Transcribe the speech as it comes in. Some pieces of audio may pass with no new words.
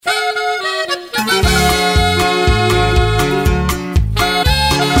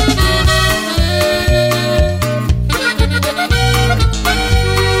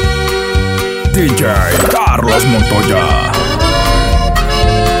djkarlos Montoya.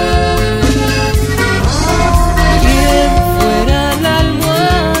 ¿Quién fuera la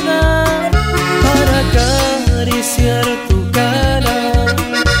almohada para acariciar tu cara?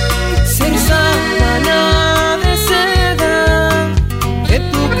 Ser sábana de seda que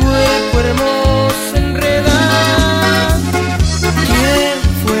tu cuerpo hermoso enreda. ¿Quién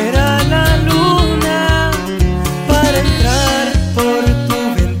fuera la luna para entrar por tu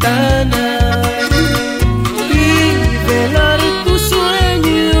ventana y velar tus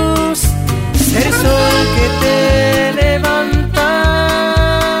sueños? Ser sol que te levanta.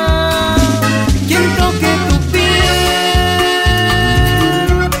 Quien toque tu piel,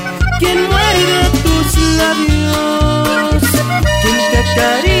 quien muerda tus labios, quien te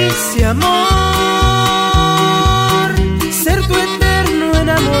acaricie amor, ser tu eterno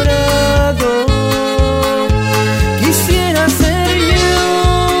enamorado. Quisiera ser yo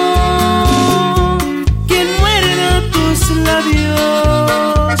quien muerda tus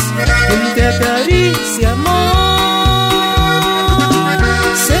labios, quien te acaricie amor,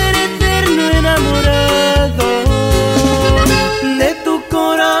 ser eterno enamorado de tu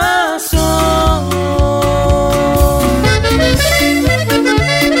corazón.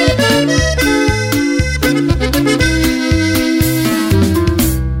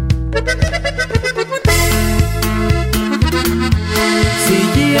 Si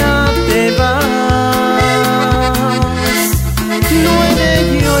ya te vas, no he de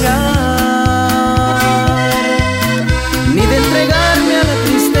llorar, ni de entregarme a la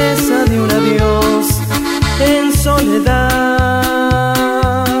tristeza de un adiós en soledad,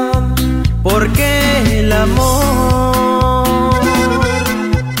 porque el amor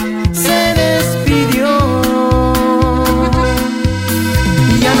se despidió.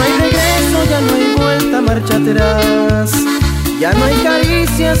 Ya no hay regreso, ya no hay vuelta, marcha atrás. Ya no hay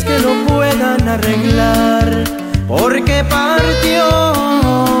caricias que lo puedan arreglar, porque partió.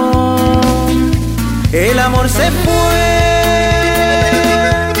 El amor se fue,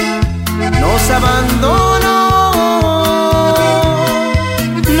 nos abandonó,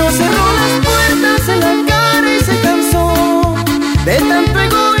 nos cerró las puertas en la cara y se cansó de tanto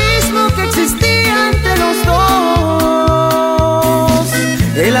egoísmo que existía entre los dos.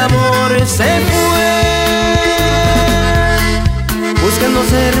 El amor se fue buscando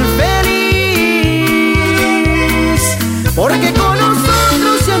ser feliz, porque con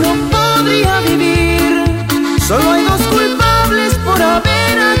nosotros ya no podría vivir. Solo hay dos culpables por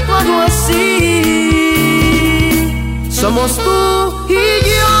haber actuado así. Somos tú y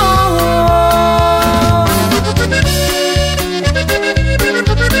yo.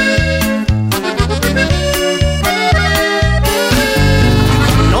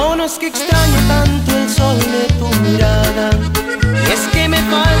 No, no es que extrañe tanto el sol de tu mirada, es que me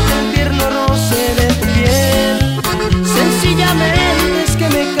falta el tierno roce de tu piel. Sencillamente es que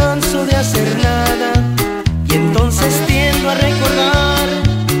me canso de hacer nada, y entonces tiendo a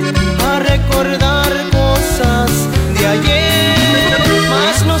recordar cosas de ayer.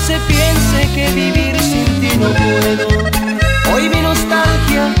 Mas no se piense que vivir sin ti no puedo. Hoy mi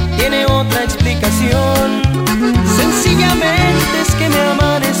nostalgia tiene otra explicación. Sencillamente es que me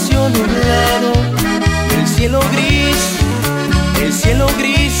amaneció nublado. El cielo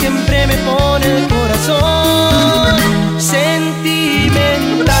gris siempre me pone el corazón sentimental,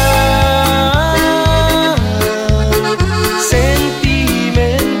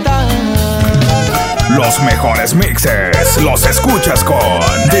 sentimental. Los mejores mixes los escuchas con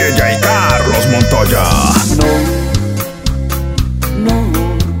djkarlos Montoya.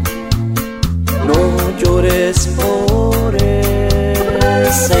 No llores por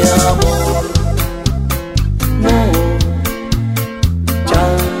ese amor. No, ya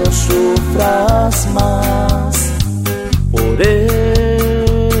no sufras más por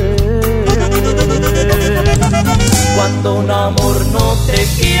él. Cuando un amor no te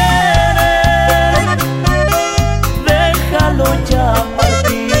quiere, déjalo ya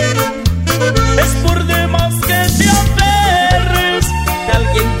partir. Es por demás que te aferres de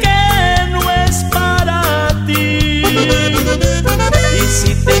alguien que no es para ti. Y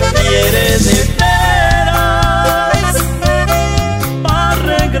si te quiere de veras, va a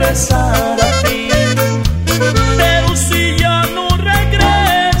regresar a ti. Pero si ya no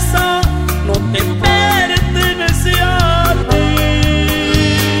regresa, no te pertenece a ti.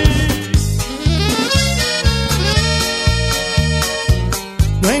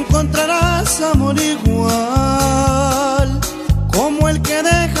 No encontrarás amor igual como el que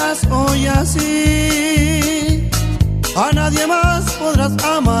dejas hoy así. A nadie más podrás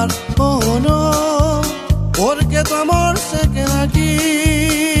amar, oh no, porque tu amor se queda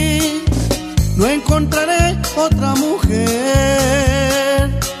aquí. No encontraré otra mujer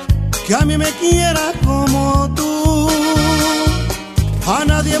que a mí me quiera como tú. A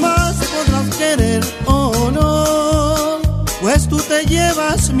nadie más podrás querer, oh no, pues tú te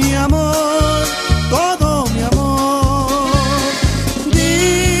llevas mi amor, todo mi amor.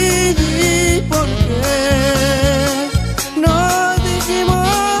 Di por qué no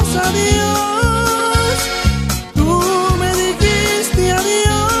dijimos adiós. Tú me dijiste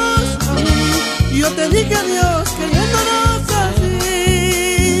adiós a mí, y yo te dije adiós queriéndonos así.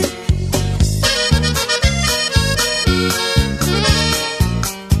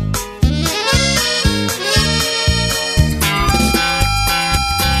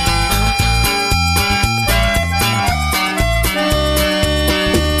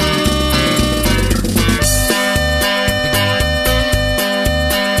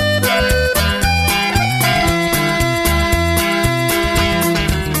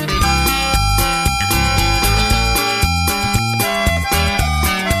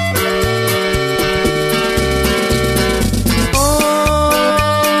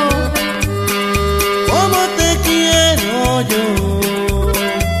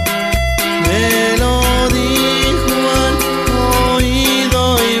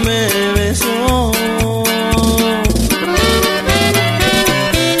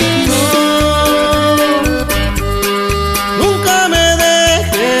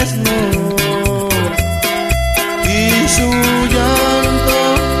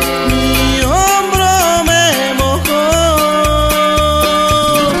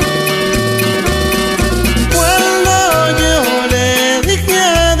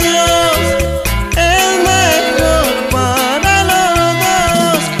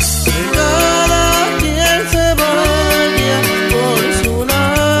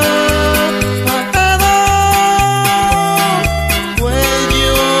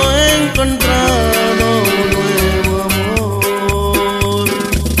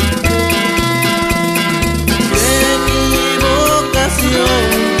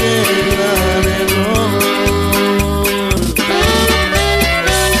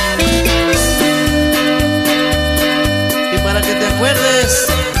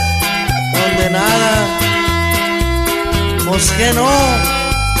 Que no,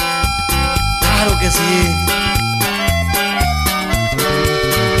 claro que sí.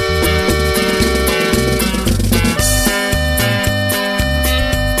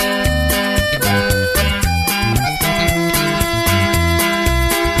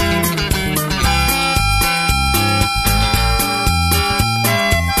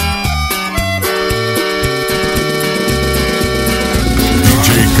 DJ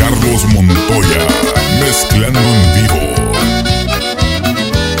Carlos Montoya, mezclando en vivo.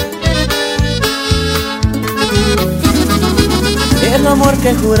 El amor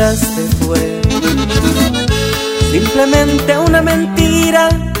que juraste fue simplemente una mentira,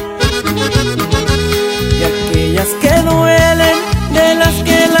 de aquellas que duelen, de las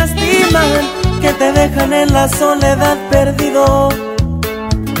que lastiman, que te dejan en la soledad perdido.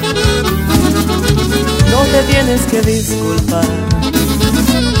 No te tienes que disculpar,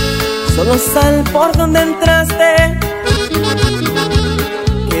 solo sal por donde entraste.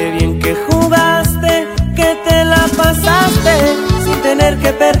 Qué bien que jugaste, que te la pasaste, sin tener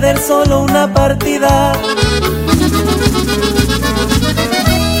que perder solo una partida.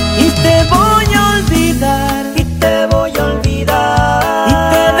 Y te voy a olvidar, y te voy a olvidar, y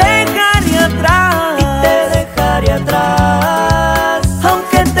te dejaré atrás, y te dejaré atrás.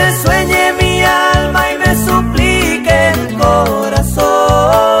 Aunque te sueñe mi alma y me suplique el corazón.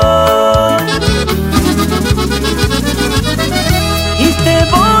 Y te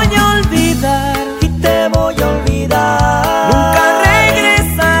voy a olvidar, y te voy a olvidar. Nunca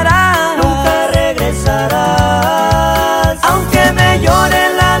regresarás, nunca regresarás. Aunque me llore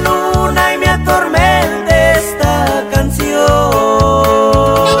la luna y me atormente esta canción.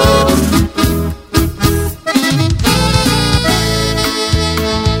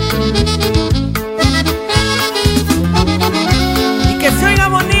 Y que se oiga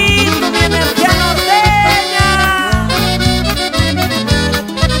bonito mi energía norteña.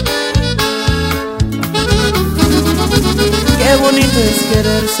 Qué bonito es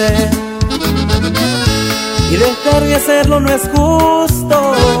quererse y dejar de hacerlo no es justo.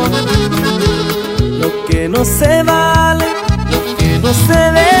 Lo que no se vale, lo que no se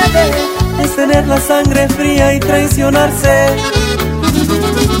debe, es tener la sangre fría y traicionarse.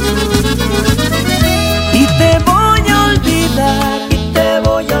 Y te voy a olvidar, y te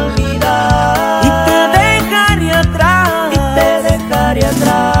voy a olvidar, y te dejaré atrás, y te dejaré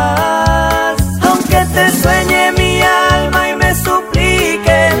atrás. Aunque te sueñe mi alma y me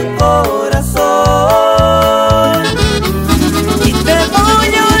suplique el corazón.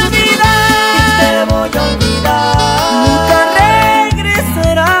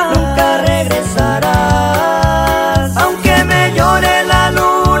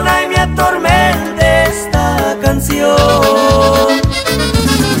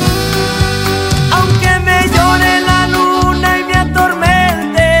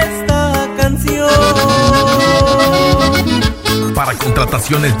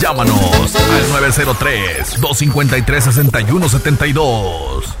 contrataciones llámanos al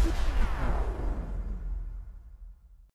 903-253-6172.